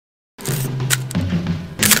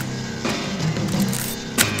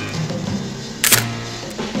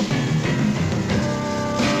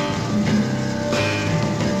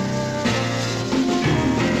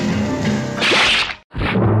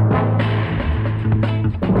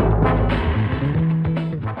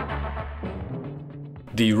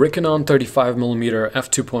The Rikenon 35mm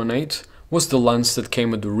f2.8 was the lens that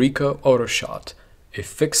came with the Ricoh Autoshot, a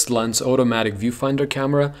fixed-lens automatic viewfinder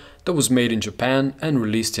camera that was made in Japan and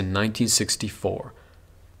released in 1964.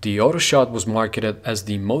 The Autoshot was marketed as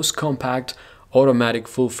the most compact automatic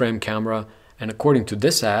full-frame camera, and according to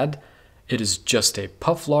this ad, it is just a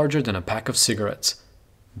puff larger than a pack of cigarettes.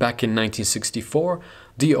 Back in 1964,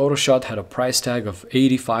 the Autoshot had a price tag of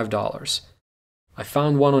 $85. I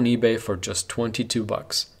found one on eBay for just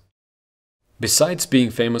 $22. Besides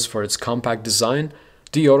being famous for its compact design,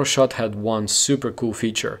 the Autoshot had one super cool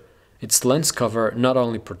feature. Its lens cover not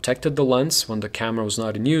only protected the lens when the camera was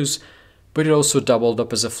not in use, but it also doubled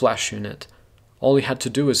up as a flash unit. All you had to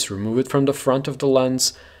do is remove it from the front of the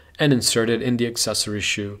lens and insert it in the accessory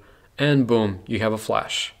shoe, and boom, you have a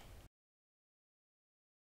flash.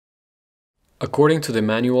 According to the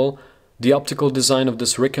manual, the optical design of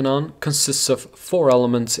this Rikenon consists of 4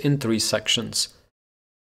 elements in 3 sections.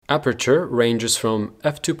 Aperture ranges from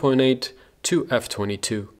f2.8 to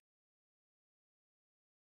f22.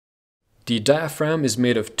 The diaphragm is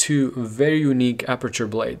made of 2 very unique aperture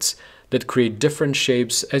blades that create different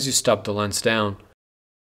shapes as you stop the lens down.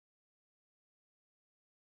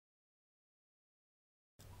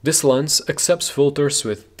 This lens accepts filters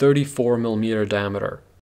with 34mm diameter.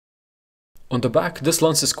 On the back, this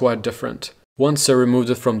lens is quite different. Once I removed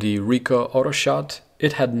it from the Ricoh Autoshot,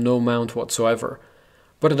 it had no mount whatsoever,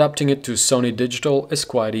 but adapting it to Sony Digital is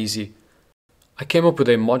quite easy. I came up with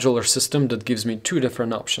a modular system that gives me 2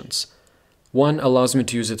 different options. One allows me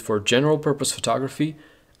to use it for general purpose photography,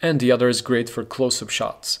 and the other is great for close-up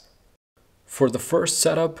shots. For the first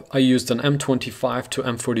setup, I used an M25 to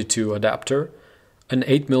M42 adapter, an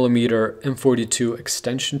 8mm M42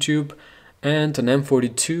 extension tube, and an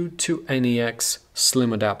M42 to NEX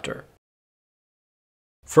slim adapter.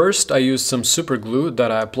 First, I used some super glue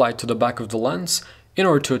that I applied to the back of the lens in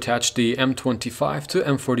order to attach the M25 to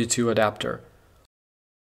M42 adapter.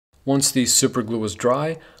 Once the super glue was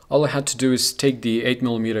dry, all I had to do is take the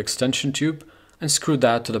 8mm extension tube and screw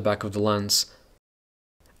that to the back of the lens.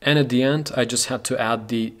 And at the end, I just had to add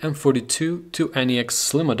the M42 to NEX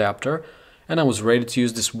slim adapter, and I was ready to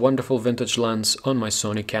use this wonderful vintage lens on my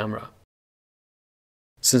Sony camera.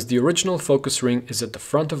 Since the original focus ring is at the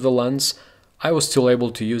front of the lens, I was still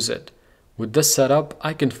able to use it. With this setup,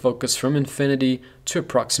 I can focus from infinity to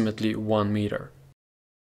approximately 1 meter.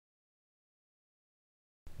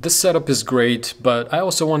 This setup is great, but I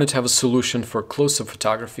also wanted to have a solution for close-up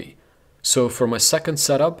photography. So for my second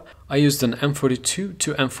setup, I used an M42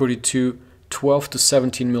 to M42 12 to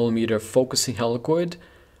 17mm focusing helicoid,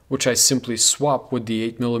 which I simply swap with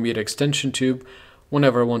the 8mm extension tube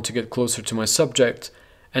whenever I want to get closer to my subject,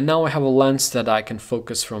 and now I have a lens that I can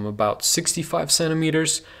focus from about 65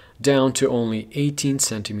 centimeters down to only 18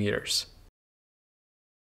 centimeters.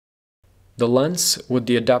 The lens, with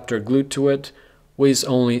the adapter glued to it, weighs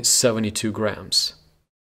only 72 grams.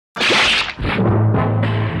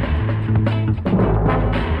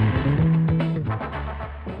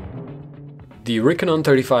 The Rikenon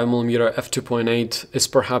 35mm f2.8 is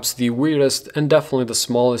perhaps the weirdest and definitely the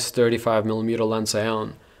smallest 35mm lens I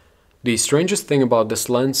own. The strangest thing about this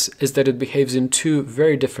lens is that it behaves in 2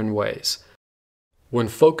 very different ways. When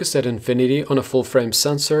focused at infinity on a full-frame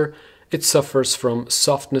sensor, it suffers from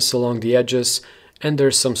softness along the edges and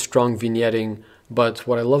there's some strong vignetting, but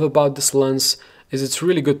what I love about this lens is its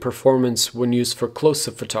really good performance when used for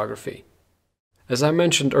close-up photography. As I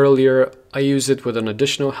mentioned earlier, I use it with an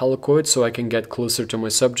additional helicoid so I can get closer to my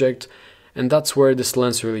subject, and that's where this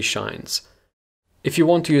lens really shines. If you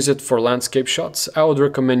want to use it for landscape shots, I would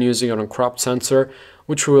recommend using it on a cropped sensor,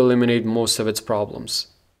 which will eliminate most of its problems.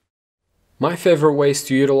 My favorite ways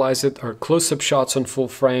to utilize it are close-up shots on full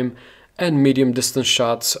frame and medium distance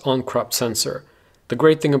shots on cropped sensor. The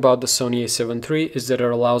great thing about the Sony a7 III is that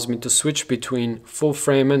it allows me to switch between full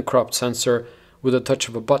frame and cropped sensor with a touch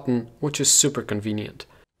of a button, which is super convenient.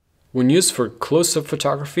 When used for close-up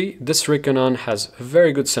photography, this Rikenon has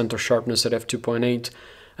very good center sharpness at f2.8,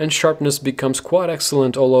 and sharpness becomes quite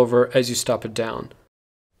excellent all over as you stop it down.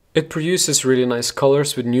 It produces really nice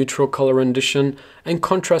colors with neutral color rendition, and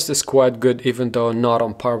contrast is quite good even though not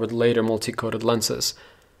on par with later multi-coated lenses.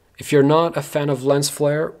 If you're not a fan of lens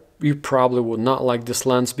flare, you probably would not like this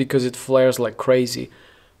lens because it flares like crazy,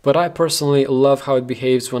 but I personally love how it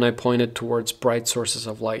behaves when I point it towards bright sources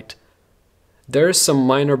of light. There is some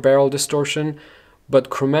minor barrel distortion, but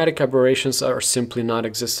chromatic aberrations are simply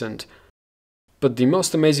non-existent. But the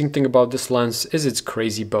most amazing thing about this lens is its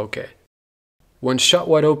crazy bokeh. When shot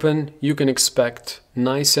wide open, you can expect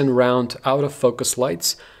nice and round out of focus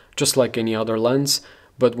lights, just like any other lens,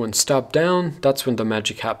 but when stopped down, that's when the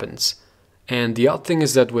magic happens. And the odd thing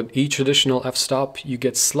is that with each additional f-stop, you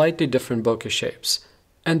get slightly different bokeh shapes.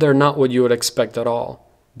 And they're not what you would expect at all.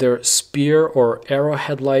 They're spear or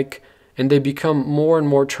arrowhead-like, and they become more and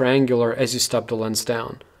more triangular as you step the lens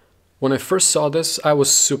down. When I first saw this, I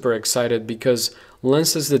was super excited because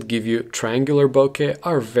lenses that give you triangular bokeh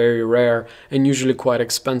are very rare and usually quite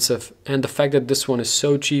expensive, and the fact that this one is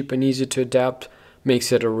so cheap and easy to adapt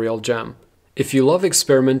makes it a real gem. If you love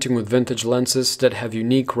experimenting with vintage lenses that have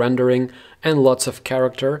unique rendering and lots of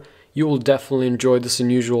character, you will definitely enjoy this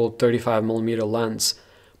unusual 35mm lens.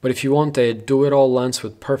 But if you want a do-it-all lens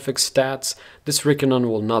with perfect stats, this Rikenon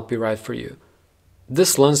will not be right for you.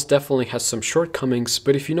 This lens definitely has some shortcomings,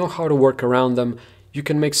 but if you know how to work around them, you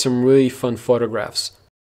can make some really fun photographs.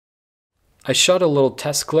 I shot a little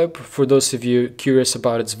test clip for those of you curious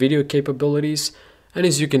about its video capabilities, and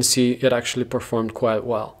as you can see, it actually performed quite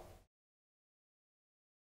well.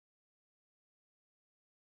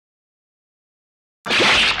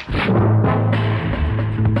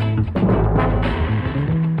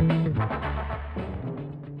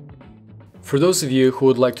 For those of you who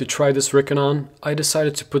would like to try this Rikenon, I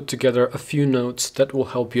decided to put together a few notes that will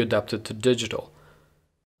help you adapt it to digital.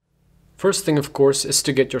 First thing, of course, is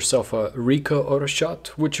to get yourself a Ricoh Autoshot,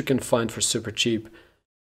 which you can find for super cheap.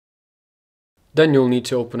 Then you'll need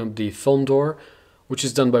to open up the film door, which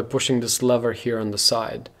is done by pushing this lever here on the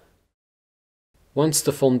side. Once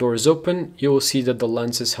the film door is open, you will see that the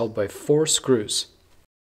lens is held by 4 screws.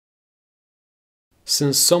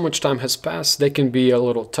 Since so much time has passed, they can be a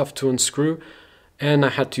little tough to unscrew, and I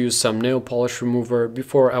had to use some nail polish remover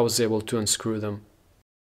before I was able to unscrew them.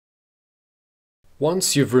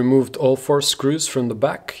 Once you've removed all 4 screws from the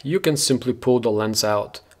back, you can simply pull the lens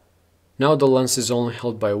out. Now the lens is only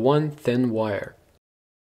held by one thin wire.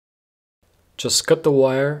 Just cut the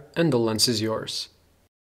wire and the lens is yours.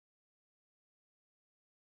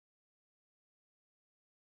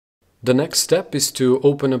 The next step is to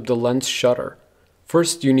open up the lens shutter.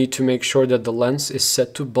 First, you need to make sure that the lens is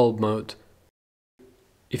set to bulb mode.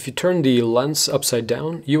 If you turn the lens upside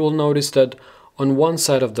down, you will notice that on one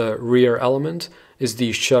side of the rear element is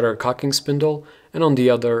the shutter cocking spindle, and on the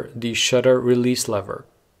other, the shutter release lever.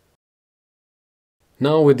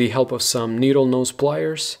 Now, with the help of some needle nose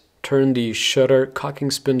pliers, turn the shutter cocking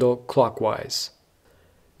spindle clockwise.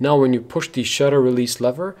 Now, when you push the shutter release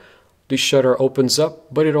lever, the shutter opens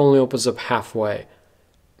up, but it only opens up halfway.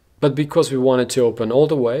 But because we want it to open all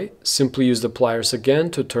the way, simply use the pliers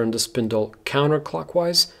again to turn the spindle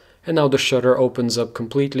counterclockwise, and now the shutter opens up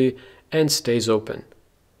completely and stays open.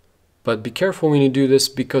 But be careful when you do this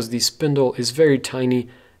because the spindle is very tiny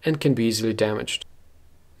and can be easily damaged.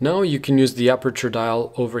 Now you can use the aperture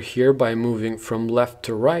dial over here by moving from left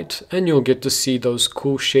to right, and you'll get to see those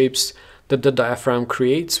cool shapes that the diaphragm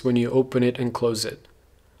creates when you open it and close it.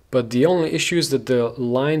 But the only issue is that the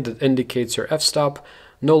line that indicates your f-stop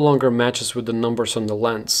no longer matches with the numbers on the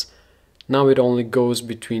lens. Now it only goes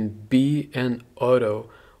between B and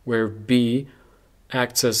auto, where B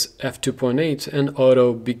acts as f2.8 and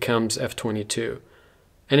auto becomes f22.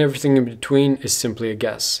 And everything in between is simply a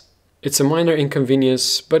guess. It's a minor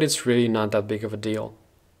inconvenience, but it's really not that big of a deal.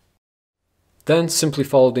 Then simply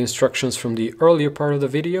follow the instructions from the earlier part of the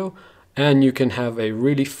video, and you can have a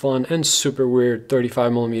really fun and super weird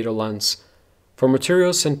 35mm lens. For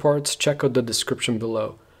materials and parts, check out the description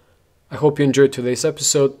below. I hope you enjoyed today's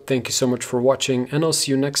episode, thank you so much for watching, and I'll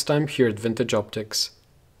see you next time here at Vintage Optics.